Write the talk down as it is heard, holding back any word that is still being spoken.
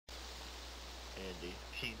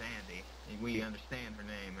she's Andie. We understand her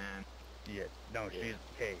name, man. Yeah, no, Yeah.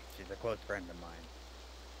 she's a close friend of mine.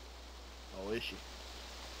 Oh, is she?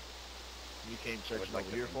 You came I would searching like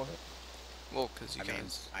over to here think for so. her? Well, because you I mean,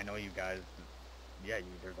 guys... I know you guys, yeah,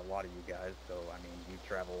 there's a lot of you guys, so, I mean, you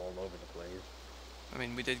travel all over the place. I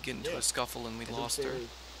mean, we did get into Yeah. a scuffle and we And lost her.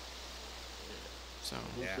 So,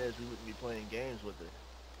 Who Yeah. says we wouldn't be playing games with her?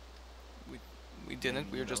 we didn't.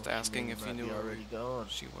 Maybe, We were just she asking maybe if you might knew be where already gone.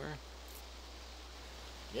 she were.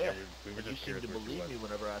 Yeah, we were and you just seemed curious to where she believe was. me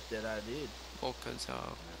whenever I said I did. Well, because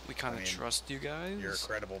we kind of I mean, trust you guys. You're a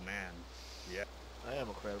credible man. Yeah. I am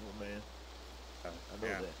a credible man. I know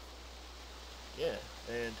yeah. that. Yeah,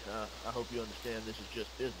 and I hope you understand this is just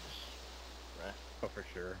business, right? Oh, for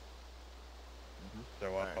sure. Mm-hmm. So,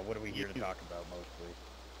 Right. what are we here to talk about mostly?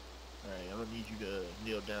 Alright, I'm gonna need you to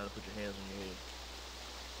kneel down and put your hands on your head.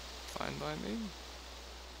 Fine by me.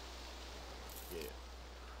 Yeah.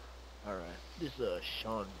 Alright. This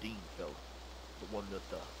Sean Dean fella, the one with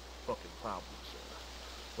the fucking problems.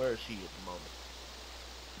 Where is he at the moment?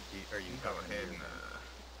 Are you Go talking ahead to me? and,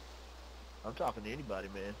 I'm talking to anybody,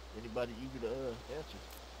 man. Anybody you could answer.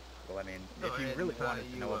 Well, I mean, Go if you ahead really and tie wanted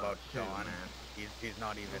to you know up, about too, Sean, man. he's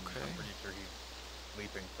not even. Okay. I'm pretty sure he's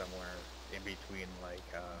sleeping somewhere in between, like,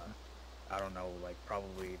 I don't know, like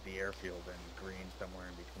probably the airfield and Green, somewhere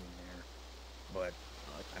in between there. But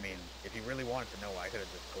I mean, if you really wanted to know, I could have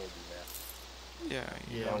just told you that. Yeah.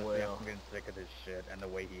 Yeah, Honestly, well. I'm getting sick of this shit and the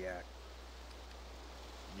way he acts.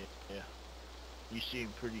 Yeah. You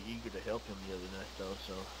seemed pretty eager to help him the other night, though,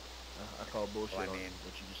 so I call bullshit Well, I on mean,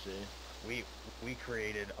 what you just said. We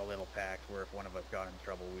created a little pact where if one of us got in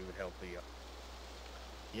trouble, we would help the.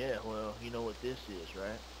 Yeah, well, you know what this is,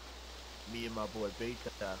 right? Me and my boy Beta,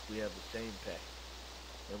 we have the same pact.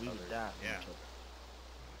 And we would die for yeah. each other.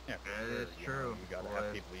 Yeah, for That sure. is You true. know, you gotta boy.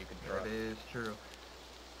 have people you can trust. That is true.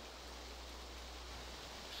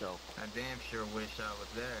 So, I damn sure wish I was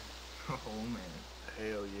there. Oh, man.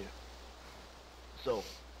 hell yeah. So,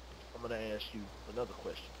 I'm gonna ask you another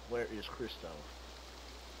question. Where is Christoph?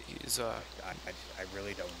 He's I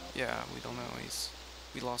really don't know. yeah. We don't know.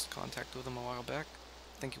 We lost contact with him a while back.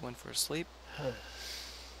 I think he went for a sleep. No,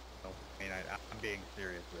 I mean, I'm being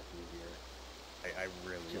serious with you here. I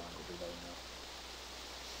really honestly don't know.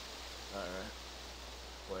 Alright.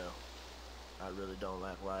 Well, I really don't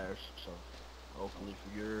like liars, so hopefully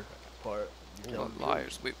for your part, you're telling the truth.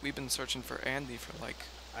 Liars. We've been searching for Andie for like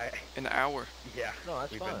an hour. Yeah. No,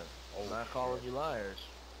 that's we've fine. been- I'm not calling you liars.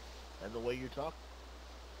 And the way you're talking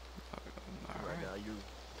All right right. now, you're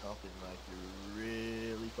talking like you're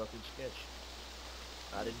really fucking sketchy.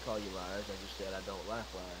 I didn't call you liars, I just said I don't like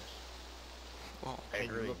liars. Well, I Can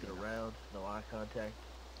you agree, look it around? No eye contact?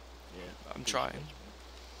 Yeah. I'm pretty trying. sketchy, man.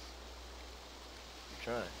 You're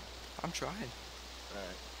trying. I'm trying.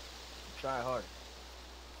 Alright. Try harder.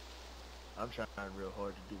 I'm trying real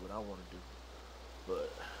hard to do what I want to do. But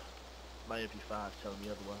my MP5's telling me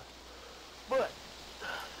otherwise. But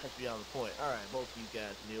that's beyond the point. Alright, both of you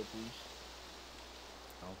guys kneel please.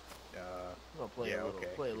 I'm gonna play a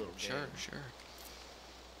little game. Sure.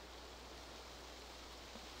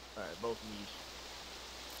 Alright, both knees.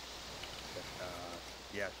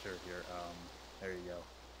 Yeah, sure. Here, there you go.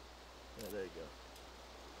 Yeah, there you go.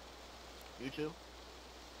 You too?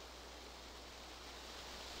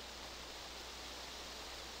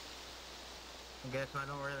 I guess I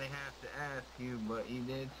don't really have to ask you, but you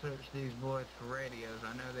did search these boys for radios.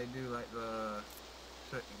 I know they do like the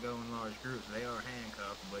go in large groups. They are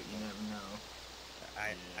handcuffed, but you never know.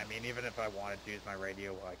 I mean, even if I wanted to use my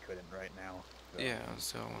radio, I couldn't right now. So Yeah.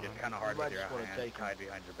 So it's kind of hard You with might your just wanna hand take 'em. tied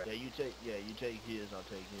behind your back. Yeah, you take his, I'll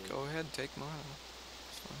take his. go ahead, take mine.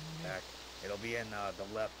 It's fine with me. Back. It'll be in the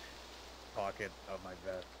left pocket of my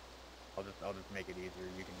vest. I'll just make it easier.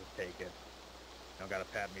 You can just take it. You don't gotta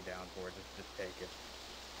pat me down for it. Just take it.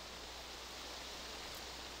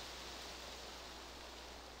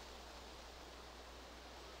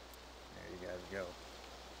 There you guys go.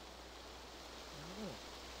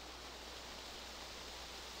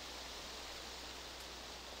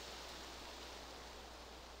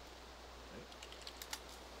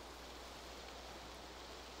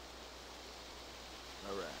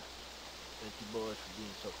 Alright. Thank you boys for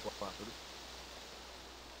being so cooperative.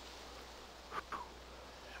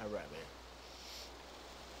 Alright, man.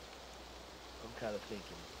 I'm kind of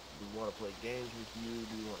thinking, do we want to play games with you?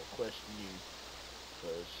 Do we want to question you?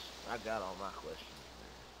 Because I got all my questions,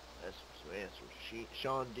 man. That's some answers.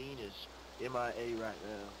 Sean Dean is MIA right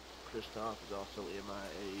now. Christoph is also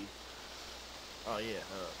MIA. Oh, yeah.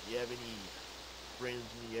 You have any friends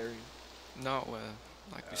in the area? No,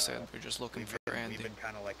 like we said, we're just looking for Andie. We've been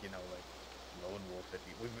kind of like, you know, like lone wolf it.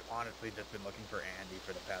 We've honestly just been looking for Andy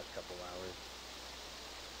for the past couple hours.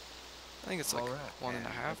 I think it's like All right. 1.5,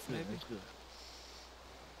 That's good. maybe. That's good.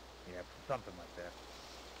 Yeah, something like that.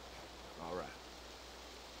 All right.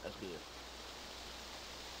 That's good.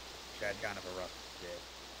 She had kind of a rough day.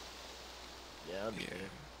 Yeah, I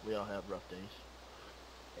understand. We all have rough days.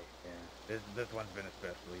 Yeah, this one's been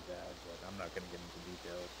especially bad, but I'm not gonna get into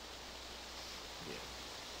details. Yeah.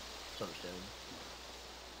 It's understandable.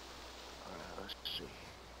 Alright, let's see.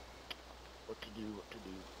 What to do.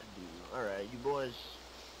 Alright, you boys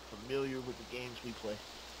familiar with the games we play?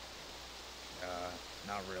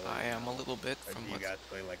 Not really. I am a little bit Or from do you what guys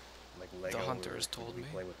play like Lego? the hunters or told do me.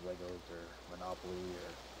 you play with Legos or Monopoly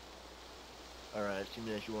or? Alright, seeing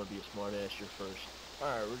as you want to be a smart ass, you're first.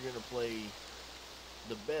 Alright, we're gonna play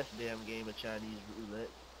the best damn game of Chinese roulette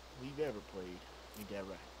we've ever played. Ain't that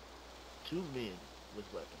right? 2 men with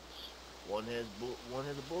weapons. One has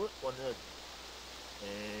a bullet, one doesn't.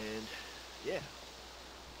 And yeah.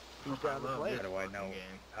 Who's down to play? How do I know?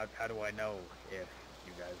 Game. How do I know if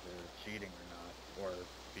you guys are cheating or not, or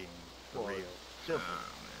being for Well, real? Simple.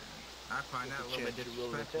 Man. I find It's that a a little bit chance you're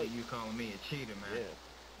willing to disrespectful take. you calling me a cheater, man. Yeah.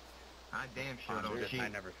 I damn sure don't cheat. I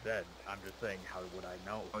never said. I'm just saying, how would I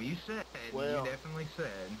know? Oh, you said. Well- you definitely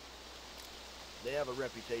said. They have a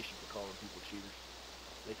reputation for calling people cheaters.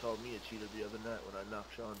 They called me a cheater the other night when I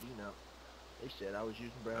knocked Sean Dean out. They said I was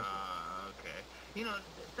using brass. Okay. You know,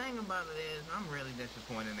 the thing about it is, I'm really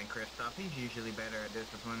disappointed in Christoph. He's usually better at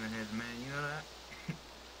disciplining his men. You know that?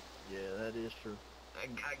 Yeah, that is true. I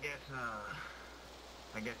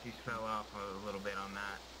guess he's fell off a little bit on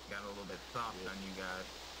that. Got a little bit soft Yeah. on you guys.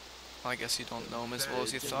 I guess you don't know him as well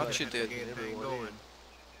as you Just thought like you to did. get everyone Going. in.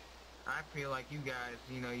 I feel like you guys,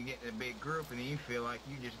 you know, you get in a big group and you feel like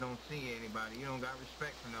you just don't see anybody. You don't got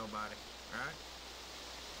respect for nobody, right?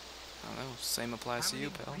 I don't know. Same applies to you,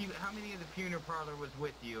 pal. How many of the funeral parlor was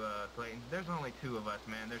with you, Clayton? There's only 2 of us,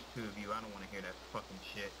 man. There's 2 of you. I don't want to hear that fucking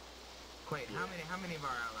shit. Clayton, Yeah. how many of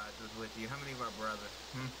our allies was with you? How many of our brothers?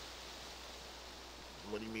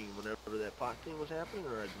 What do you mean? Whenever that pot thing was happening,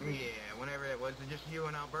 or Yeah, whenever it was, it just you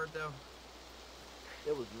and Alberto?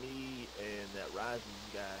 it was me and that Rising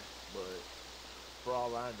guy. But for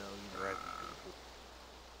all I know, you know,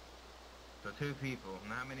 So 2 people.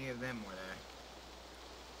 And how many of them were there?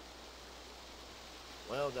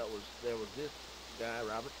 well, there was this guy,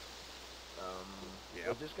 Robert. Yep.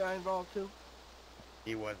 Was this guy involved too?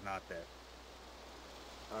 He was not there.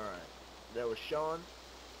 All right. There was Sean,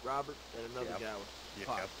 Robert, and another Yep. guy with Yep.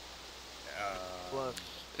 pot. Plus,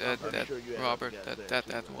 I'm pretty That sure you had Robert, other guys there that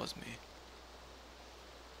too, that right? was me.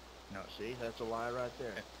 No, See, that's a lie right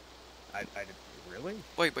there. I did. Really?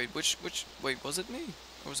 Wait, wait, was it me?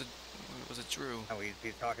 Or was it Drew? No,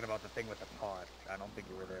 he's talking about the thing with the pot. I don't think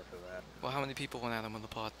you were there for that. Well, how many people went at him with the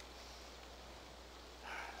pot?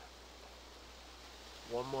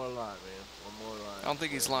 One more lie, man. One more lie. I don't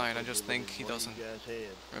think he's Well, lying, I I'll just give it think in he one of doesn't. You guys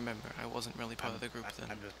had. Remember, I wasn't really part of the group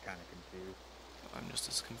then. I'm just kind of confused. I'm just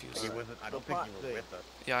as confused. He Alright. wasn't. I The don't think pot you were thing. with us.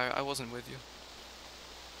 Yeah, I wasn't with you.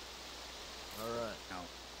 All right. No.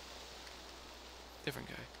 Different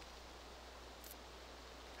guy.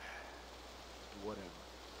 Whatever.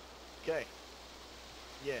 Okay.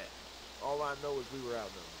 Yeah. All I know is we were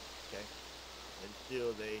outnumbered. Okay. And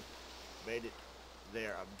still, they made it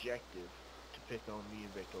their objective to pick on me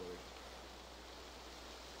and Victoria.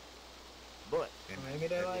 But And, Maybe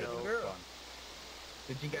they and like just the for girl. fun.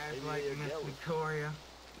 Did you guys Maybe like they're Miss jealous. Victoria?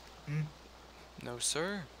 No,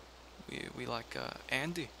 sir. We like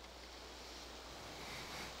Andy.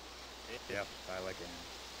 Yep, I like him.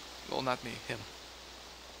 Well, not me. Him.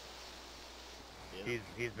 yeah.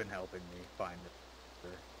 He's been helping me find it.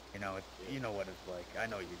 You know, you know what it's like. I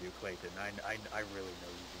know you do, Clayton. I really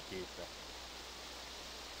know you do, Keith.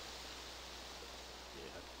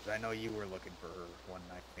 Yeah. I know you were looking for her one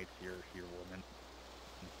night. It's your woman.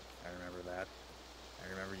 I remember that. I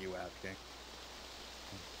remember you asking.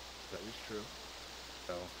 That is true.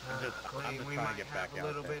 So I'm just Clayton, we trying might to get have back a out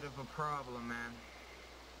little there. bit of a problem, man.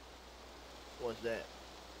 What's that?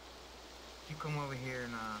 You come over here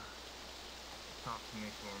and talk to me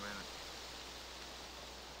for a minute.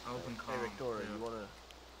 Open Hey call. Victoria,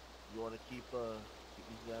 you wanna keep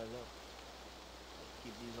these guys up?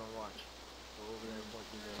 Keep these on watch. Go over there and point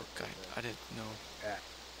these out. Look, I didn't know. Yeah,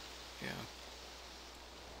 Yeah.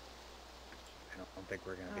 I don't think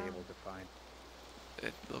we're gonna be able to find.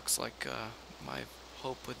 It looks like my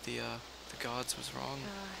hope with the gods was wrong.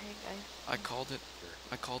 Hey guys. I called it.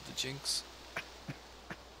 I called the jinx.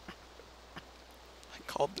 I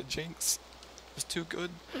called the jinx. It was too good.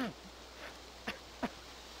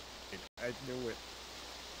 I knew it.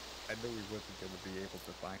 I knew we wasn't gonna be able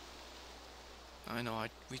to find. I know,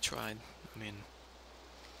 we tried. I mean,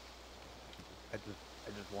 I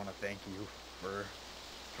just want to thank you for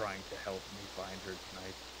trying to help me find her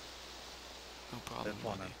tonight. no I problem, just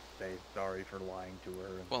want to buddy. say sorry for lying to her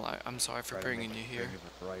and Well, I'm sorry for try to bringing make you here. things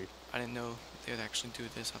right. I didn't know they'd actually do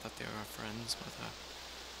this. I thought they were our friends, but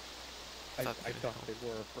I thought I they'd thought help. they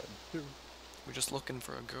were a friend too. We're just looking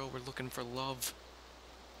for a girl. We're looking for love.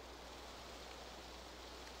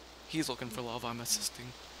 He's looking for love. I'm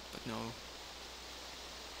assisting, but no.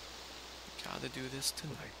 Gotta do this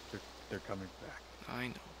tonight. They're coming back. I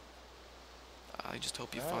know. I just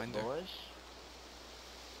hope you All right, find her. boys.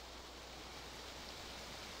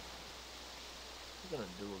 We're gonna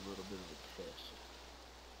do a little bit of a test.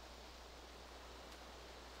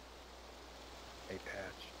 Hey,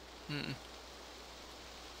 Patch. Mm-mm.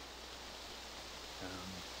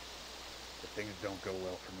 If things don't go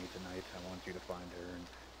well for me tonight, I want you to find her and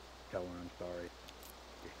tell her I'm sorry.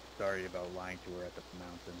 Sorry about lying to her at the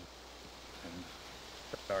mountain. And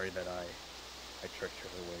sorry that I tricked her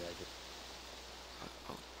the way I did.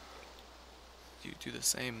 You do the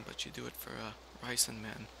same, but you do it for Ryson,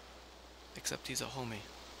 man. Except he's a homie.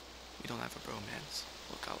 We don't have a bromance.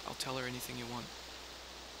 Look, I'll tell her anything you want.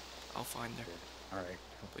 I'll find her. Alright.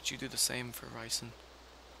 But you do the same for Ryson.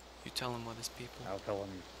 You tell him what his people I'll tell him.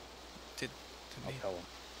 did to I'll me. tell him.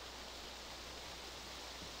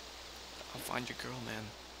 I'll find your girl, man.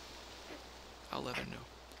 I'll let her know.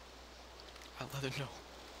 I'll let her know.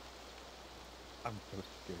 I'm so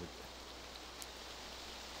scared.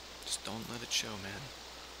 Just don't let it show, man.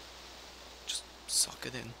 Just suck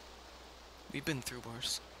it in. We've been through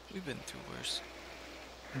worse. We've been through worse.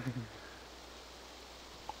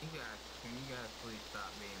 Can you guys please stop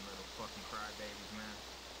being little fucking crybabies, man?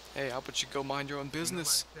 Hey, how about you go mind your own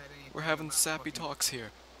business? Nobody said anything We're having about sappy fucking- talks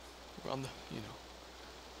here. We're on the,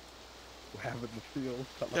 We're having the field.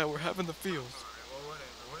 Yeah, we're having the feels. Alright, well,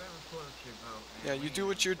 whatever floats your boat, man. Yeah, We you ain't do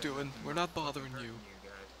what you're said doing. nothing We're about not bothering fucking you. hurting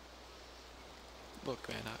guys. Look,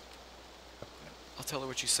 man, I'll tell her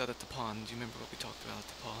what you said at the pond. Do you remember what we talked about at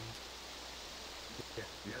the pond?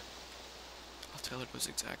 Yes. I'll tell her those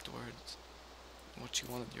exact words. What you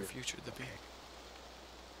wanted your future to be.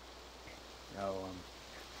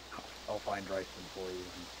 I'll find Ryson for you.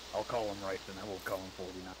 And I'll call him Ryson. I won't call him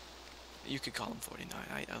 49. You could call him 49.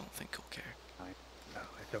 I don't think he'll care. No,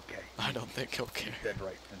 it's okay. I don't think he'll care. You said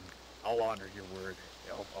Ryson. I'll honor your word.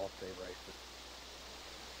 I'll say Ryson.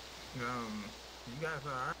 You guys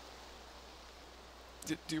alright?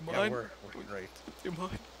 Do you mind? Yeah, we're great. Do you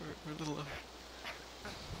mind? We're a little,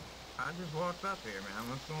 I just walked up here, man.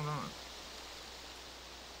 What's going on?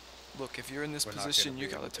 Look, if you're in this We're not position, gonna you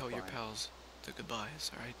be gotta able to tell your find- pals the goodbyes,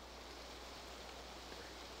 alright?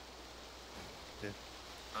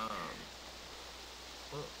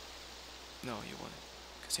 Well, No, you wouldn't.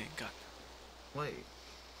 Because you ain't got none. wait.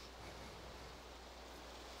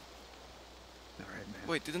 Alright, man.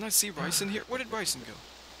 Wait, didn't I see Ryson here? Where did Ryson go?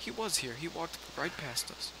 He was here. He walked right past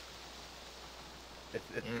us. It's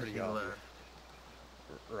Yes, pretty he obvious. left.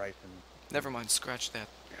 Ryson. Never mind, scratch that.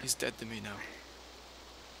 He's dead to me now.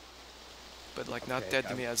 But like, not Okay, dead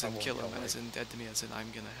to me as I in won't kill him, tell as Mike. in dead to me as in I'm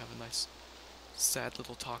gonna have a nice, sad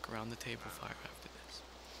little talk around the table fire after this.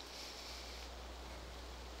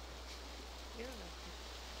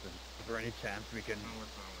 Is there any chance we can Oh,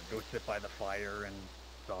 what's wrong with go you? sit by the fire and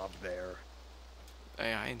sob there?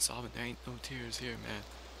 Hey, I ain't sobbing. There ain't no tears here, man.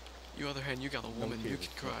 You other hand, you got a woman. You tears.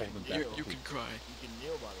 can We're cry. holding back. You can cry. You can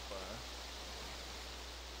kneel by the fire.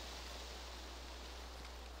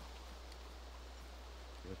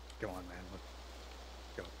 Come on, man. Let's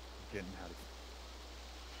go. Getting out of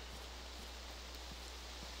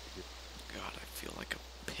here. God, I feel like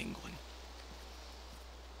a penguin.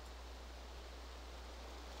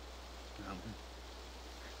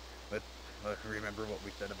 Let's remember what we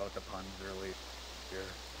said about the puns earlier.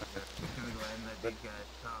 I'm gonna go ahead and let these guys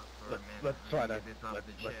talk for a minute. Let's try to Get this off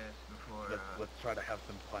the chest before. let's try to have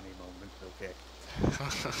some funny moments, okay?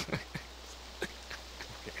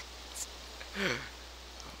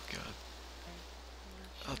 Oh God.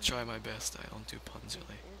 I'll try my best. I don't do puns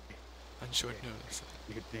really. On short notice.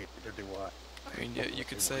 You could neither do I. I mean, yeah, you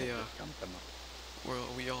could say, Come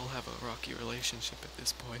to we all have a rocky relationship at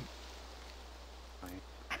this point. mind.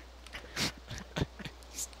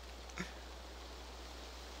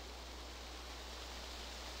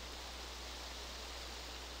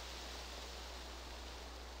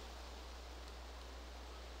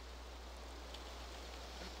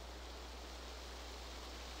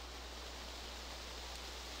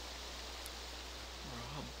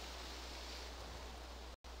 Rob.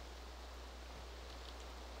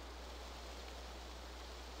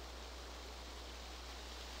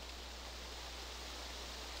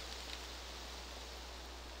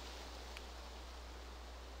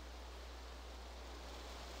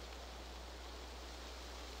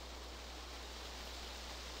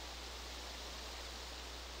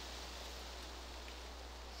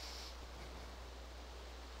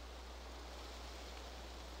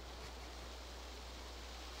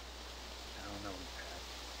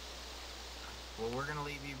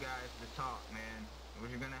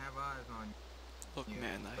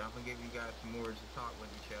 Definitely give you guys some words to talk with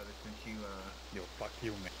each other since you, Yo, fuck you,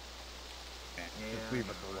 man. yeah, Just leave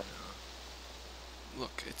us I alone. know.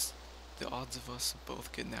 Look, it's the odds of us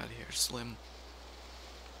both getting out of here slim.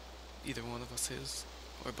 Either one of us is,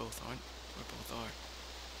 or both aren't, or both are.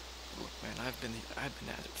 Look, man, I've been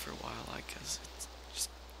at it for a while. I guess it's just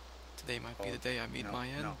today might be the day I meet my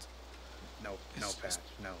end. No, It's Patch, just-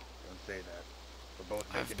 no, don't say that. We're both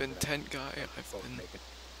making I've been it. tent guy.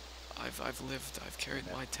 I've Lived. I've carried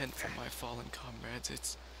Yeah. my tent for my fallen comrades.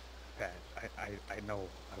 It's. Patch, I know,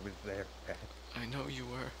 I was there, Patch. I know you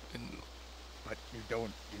were, and But you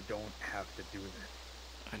don't have to do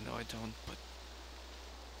this. I know I don't. But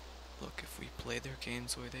look, if we play their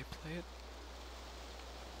games the way they play it,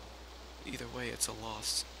 either way, it's a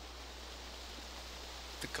loss.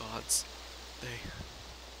 The gods,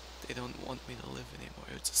 they don't want me to live anymore.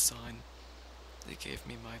 It's a sign. They gave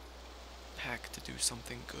me my pack to do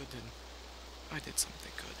something good, and I did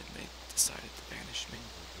something good, and they decided to banish me.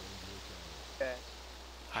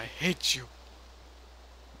 I hate you.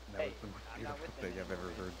 That was the most beautiful thing I've ever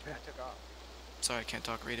heard, I Patch. took off. Sorry, I can't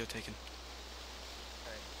talk. Radio taken.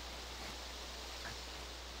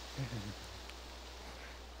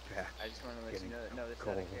 Patch, I just want to let you getting know that, no, this is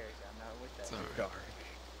cold. out of character. I'm not with that. Sorry. Dark.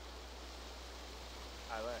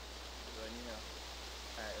 I left. Just letting you know.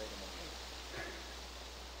 Alright, later, man.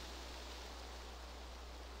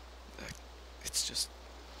 It's just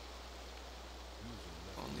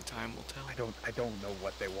only time will tell. I don't know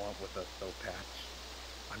what they want with us though, Patch.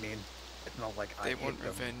 I mean, it's not like They I want hit them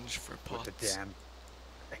revenge for with the Potts. damn.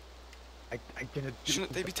 I didn't. do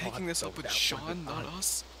Shouldn't it they with be the taking Potts, this though. up with That Sean, wasn't not us.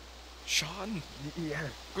 us? Sean,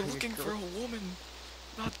 Yes. we're looking for a woman,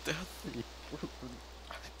 not death.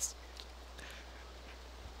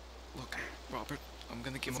 Look, Robert, I'm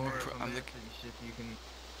gonna give him More a of pro- a I'm gonna message if you can.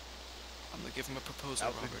 I'm gonna give him a proposal,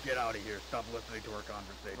 Alfred, Robert. get out of here. Stop listening to our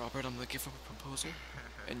conversation. Robert, I'm gonna give him a proposal,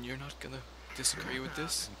 and you're not gonna disagree with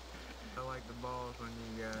this. I like the balls on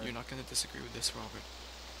you guys. You're not gonna disagree with this, Robert.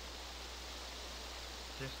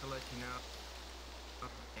 Just to let you know,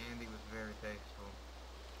 Andie was very tasteful.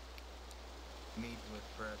 Meat was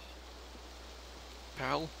fresh.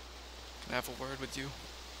 Pal, can I have a word with you?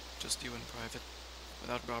 Just you in private,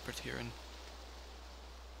 without Robert hearing.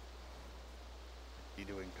 What are you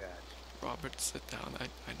doing, Patch? Robert, sit down.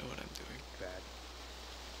 I know what I'm doing. Patch.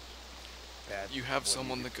 Patch. You have what are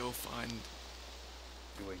someone to go find.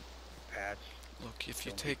 doing, Patch. Look, if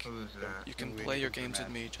you Don't be take, Who's that? you can do play your anything games for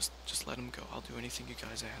with Matt. me. Just let him go. I'll do anything you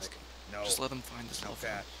guys ask. No. Just let him find his No, loved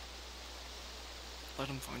one. Patch. Let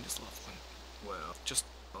him find his loved one. Well, Just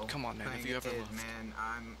come on, man. Have thing you ever is, loved? man,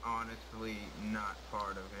 I'm honestly not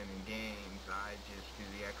part of any games. I just do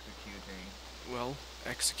the executing. Well,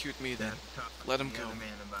 execute me then. That's tough. Let him The go. other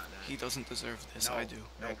man about that. He doesn't deserve this. No. I do.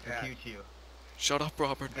 No, Execute Patch. you. Shut up,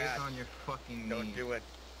 Robert. Get Patch. on your fucking Don't knees. do it.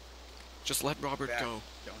 Just let Robert Patch. go.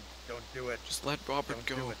 Don't do it. Just let Robert Don't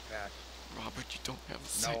go. do it, Patch. Robert, you don't have a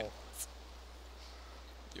say. No.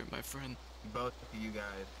 You're my friend. Both of you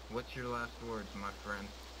guys. What's your last words, my friend?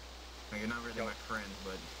 Now, you're not really Yo. my friend,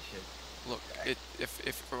 but shit. Look,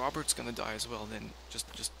 if Robert's gonna die as well, then just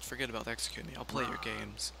forget about executing me. I'll play your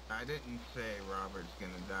games. I didn't say Robert's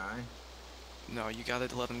gonna die. No, you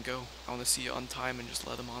gotta let him go. I wanna see you on time and just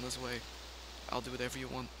let him on his way. I'll do whatever you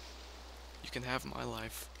want. You can have my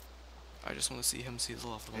life. I just wanna see him see his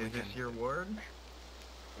loved one Is again. this your word?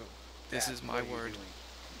 This Patch, is my what are you word. doing?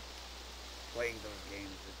 Playing those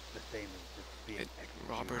games is the same as just being executed.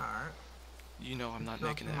 Robert, Alright. you know I'm not Talk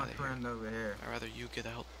making to it my out of here. friend over here. I'd rather you get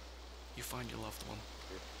out. You find your loved one.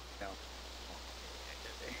 No.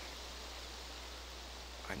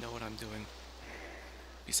 I know what I'm doing.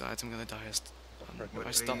 Besides, I'm gonna die. What do My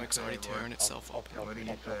you stomach's say, already boy? tearing itself I'll open. tell, What do you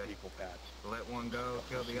I'll tell say? people, Patch. Let one go,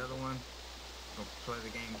 kill the other one. Or play the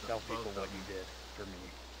game I'll tell with people both what of you them. did for me.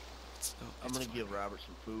 I'm It's gonna fine. give Robert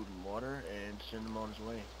some food and water and send him on his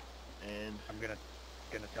way. And I'm gonna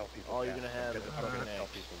tell people. all you're Patch. gonna have I'm is a gonna fucking tell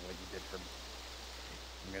axe. people what you did for me.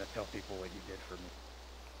 I'm gonna tell people what you did for me.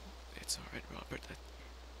 It's alright, Robert.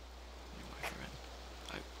 You're my friend.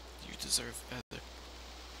 You deserve better.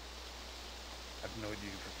 I've known you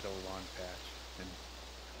for so long, Patch, and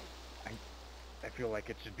I feel like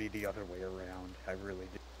it should be the other way around. I really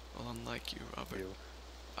do. Well, unlike you, Robert,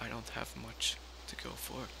 I don't have much to go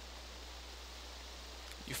for.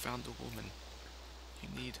 You found a woman. You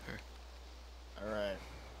need her. alright,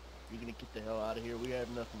 you're gonna get the hell out of here. We have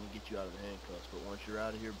nothing to get you out of the handcuffs, but once you're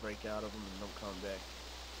out of here, break out of them and don't come back.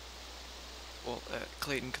 Well,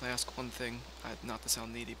 Clayton, can I ask one thing? Not to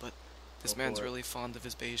sound needy, but this Go man's for it. really fond of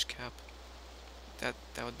his beige cap. That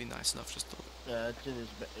would be nice enough just to... It's in his.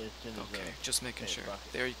 It's in his. Okay, just making pants sure.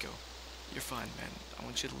 pocket. There you go. You're fine, man. I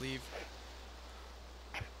want you to leave.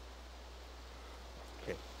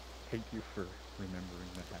 Okay. Thank you for remembering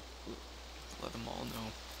that. Let them all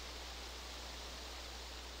know.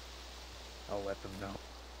 I'll let them know.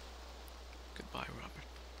 Goodbye, Robert.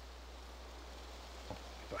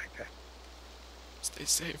 Bye, Pat. Stay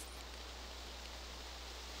safe.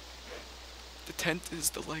 The tent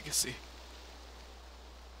is the legacy.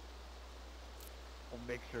 I'll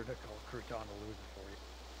make sure to call Crouton to lose it for you.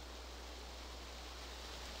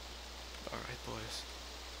 Alright, boys.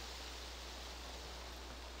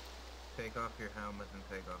 Take off your helmet and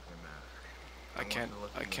take off your mask. I want can't to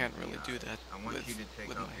look I you can't in the really do eyes. that I want with, you to take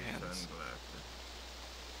with off my your hands. sunglasses.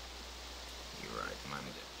 You're right, my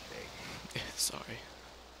mistake. Sorry.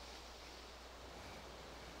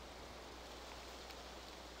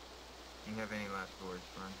 You have any last words,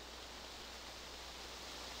 friend?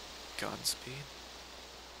 Godspeed.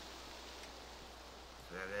 Is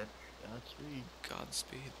that it? Godspeed.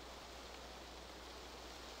 Godspeed.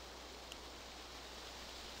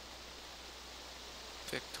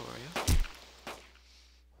 Victoria.